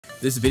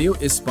This video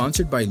is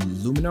sponsored by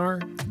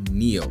Luminar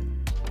Neo.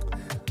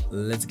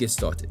 Let's get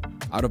started.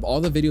 Out of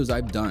all the videos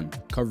I've done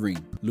covering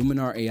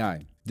Luminar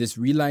AI, this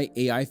Relight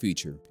AI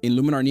feature in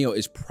Luminar Neo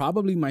is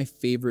probably my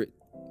favorite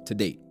to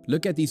date.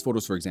 Look at these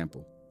photos, for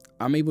example.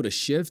 I'm able to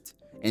shift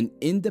and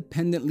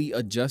independently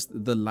adjust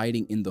the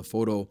lighting in the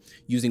photo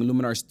using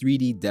Luminar's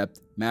 3D depth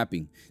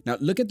mapping. Now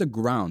look at the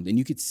ground and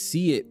you could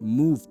see it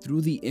move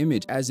through the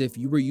image as if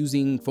you were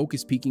using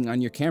focus peaking on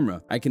your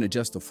camera. I can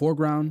adjust the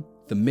foreground,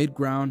 the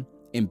midground,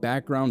 and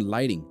background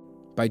lighting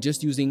by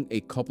just using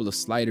a couple of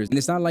sliders. And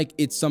it's not like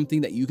it's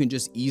something that you can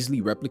just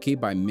easily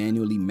replicate by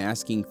manually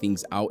masking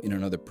things out in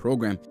another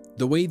program.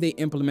 The way they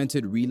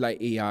implemented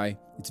Relight AI,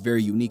 it's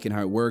very unique in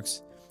how it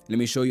works. Let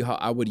me show you how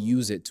I would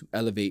use it to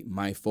elevate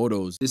my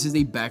photos. This is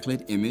a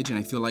backlit image, and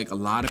I feel like a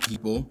lot of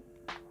people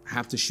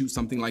have to shoot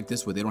something like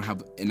this where they don't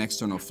have an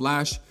external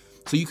flash.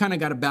 So you kind of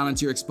got to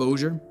balance your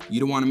exposure.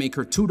 You don't want to make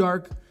her too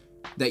dark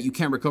that you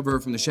can't recover her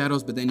from the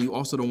shadows, but then you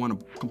also don't want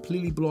to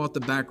completely blow out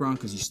the background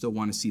because you still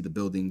want to see the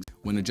buildings.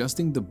 When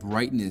adjusting the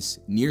brightness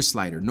near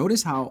slider,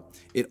 notice how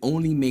it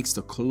only makes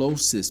the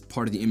closest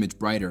part of the image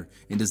brighter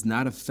and does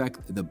not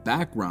affect the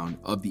background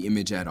of the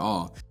image at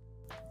all.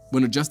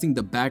 When adjusting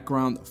the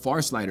background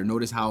far slider,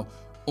 notice how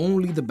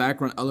only the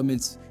background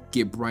elements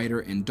get brighter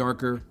and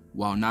darker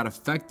while not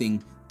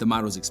affecting the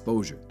model's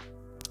exposure.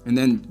 And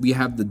then we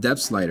have the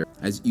depth slider.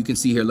 As you can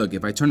see here, look,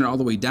 if I turn it all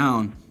the way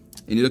down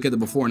and you look at the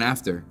before and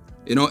after,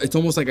 you know, it's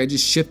almost like I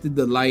just shifted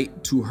the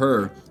light to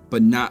her,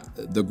 but not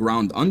the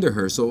ground under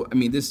her. So, I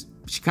mean,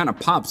 she kind of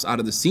pops out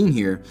of the scene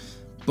here,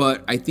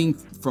 but I think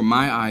from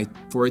my eye,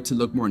 for it to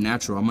look more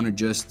natural, I'm gonna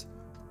just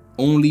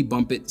only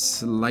bump it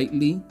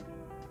slightly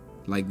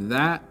like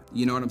that.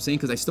 You know what I'm saying?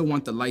 Because I still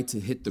want the light to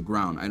hit the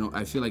ground.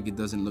 I feel like it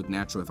doesn't look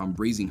natural if I'm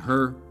raising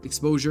her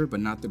exposure, but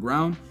not the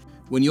ground.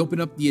 When you open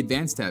up the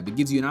advanced tab, it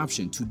gives you an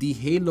option to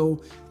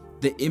dehalo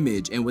the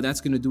image. And what that's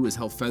gonna do is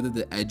help feather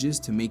the edges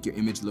to make your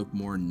image look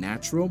more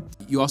natural.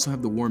 You also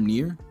have the warm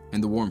near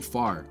and the warm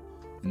far.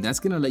 And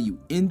that's gonna let you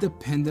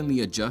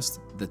independently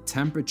adjust the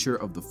temperature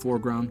of the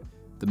foreground,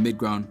 the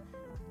midground,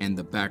 and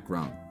the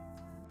background.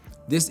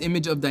 This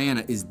image of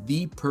Diana is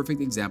the perfect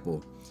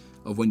example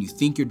of when you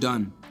think you're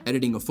done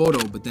editing a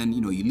photo, but then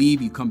you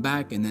leave, you come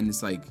back, and then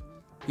it's like,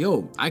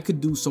 yo, I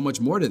could do so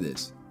much more to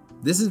this.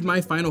 This is my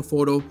final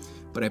photo,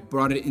 but I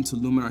brought it into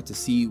Luminar to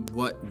see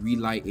what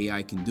Relight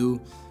AI can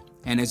do.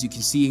 And as you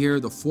can see here,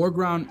 the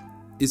foreground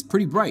is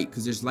pretty bright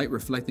because there's light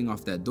reflecting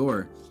off that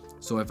door.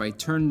 So if I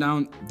turn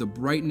down the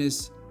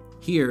brightness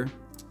here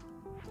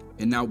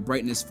and now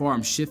brightness far,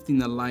 I'm shifting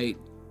the light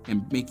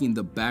and making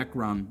the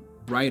background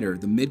brighter,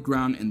 the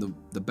midground and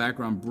the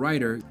background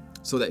brighter,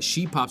 so that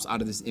she pops out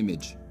of this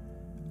image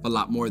a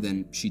lot more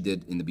than she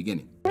did in the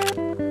beginning.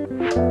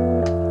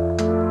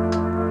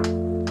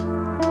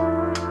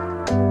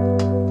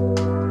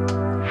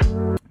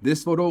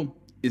 This photo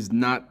is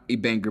not a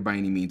banger by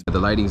any means. The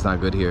lighting's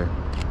not good here.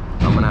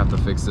 I'm gonna have to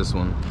fix this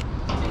one.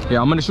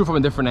 Yeah, I'm gonna shoot from a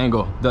different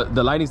angle.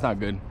 The lighting's not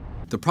good.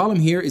 The problem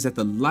here is that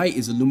the light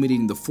is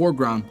illuminating the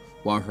foreground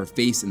while her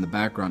face and the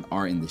background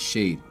are in the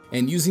shade.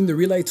 And using the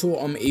Relight tool,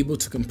 I'm able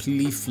to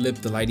completely flip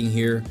the lighting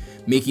here,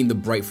 making the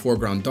bright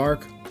foreground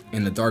dark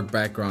and the dark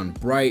background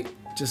bright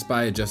just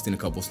by adjusting a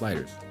couple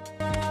sliders.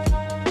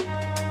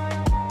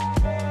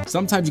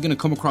 Sometimes you're gonna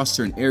come across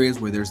certain areas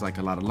where there's like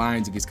a lot of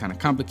lines, it gets kind of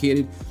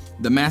complicated.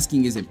 The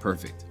masking isn't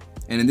perfect.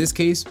 And in this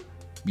case,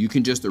 you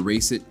can just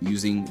erase it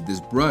using this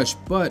brush.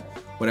 But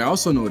what I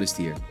also noticed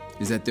here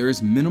is that there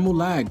is minimal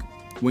lag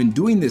when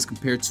doing this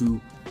compared to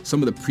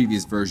some of the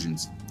previous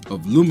versions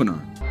of Luminar.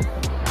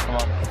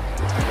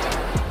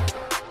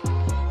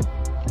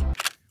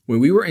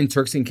 When we were in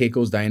Turks and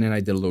Caicos, Diana and I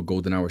did a little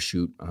golden hour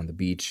shoot on the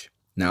beach.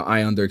 Now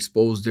I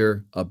underexposed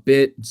her a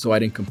bit so I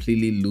didn't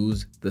completely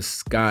lose the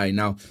sky.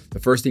 Now, the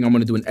first thing I'm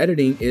gonna do in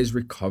editing is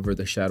recover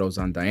the shadows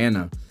on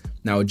Diana.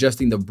 Now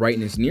adjusting the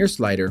brightness near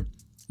slider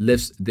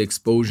lifts the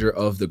exposure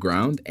of the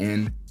ground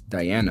and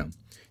Diana.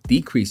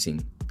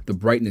 Decreasing the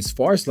brightness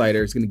far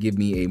slider is gonna give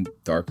me a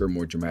darker,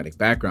 more dramatic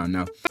background.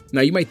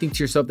 Now you might think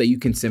to yourself that you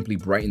can simply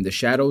brighten the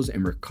shadows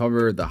and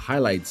recover the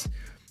highlights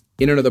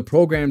in another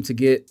program to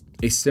get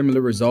a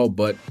similar result,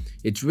 but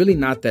it's really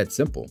not that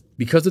simple.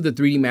 Because of the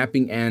 3D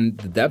mapping and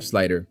the depth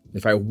slider,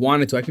 if I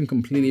wanted to, I can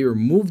completely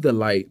remove the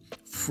light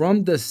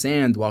from the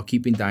sand while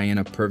keeping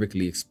Diana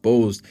perfectly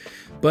exposed.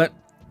 But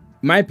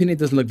in my opinion, it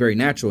doesn't look very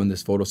natural in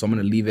this photo, so I'm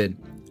gonna leave it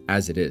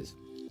as it is.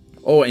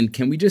 Oh, and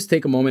can we just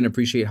take a moment and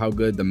appreciate how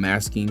good the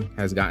masking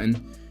has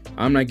gotten?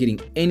 I'm not getting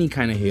any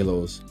kind of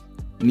halos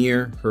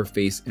near her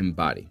face and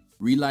body.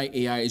 Relight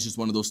AI is just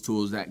one of those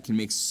tools that can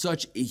make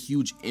such a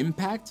huge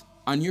impact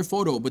on your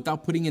photo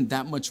without putting in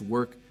that much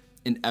work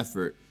and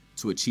effort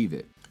to achieve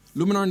it.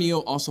 Luminar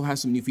Neo also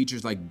has some new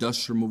features like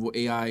dust removal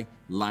AI,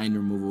 line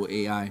removal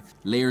AI,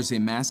 layers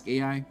and mask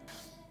AI.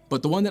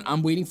 But the one that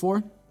I'm waiting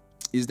for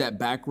is that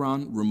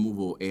background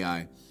removal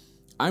AI.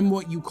 I'm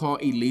what you call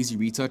a lazy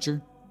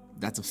retoucher.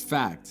 That's a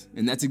fact.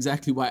 And that's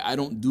exactly why I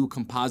don't do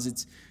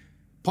composites.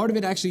 Part of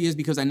it actually is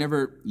because I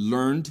never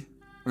learned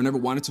or never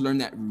wanted to learn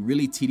that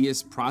really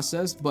tedious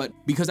process, but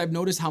because I've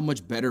noticed how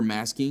much better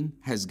masking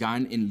has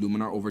gotten in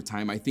Luminar over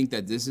time, I think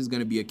that this is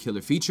gonna be a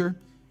killer feature,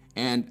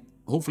 and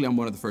hopefully I'm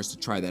one of the first to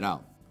try that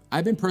out.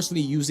 I've been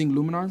personally using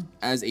Luminar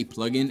as a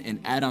plugin and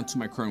add-on to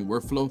my current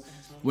workflow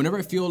whenever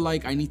I feel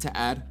like I need to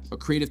add a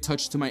creative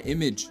touch to my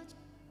image.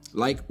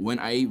 Like when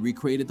I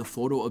recreated the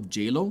photo of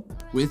JLo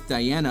with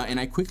Diana, and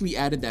I quickly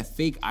added that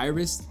fake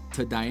iris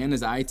to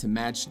Diana's eye to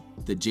match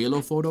the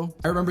JLo photo.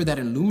 I remember that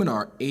in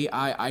Luminar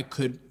AI, I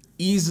could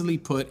easily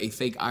put a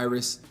fake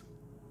iris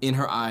in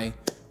her eye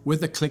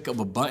with a click of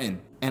a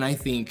button. And I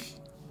think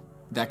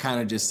that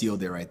kind of just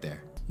sealed it right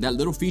there. That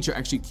little feature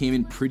actually came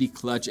in pretty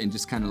clutch and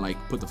just kind of like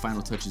put the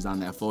final touches on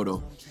that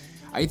photo.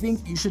 I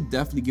think you should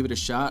definitely give it a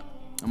shot.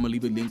 I'm gonna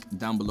leave a link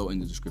down below in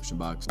the description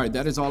box. All right,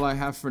 that is all I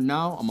have for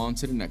now. I'm on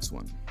to the next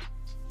one.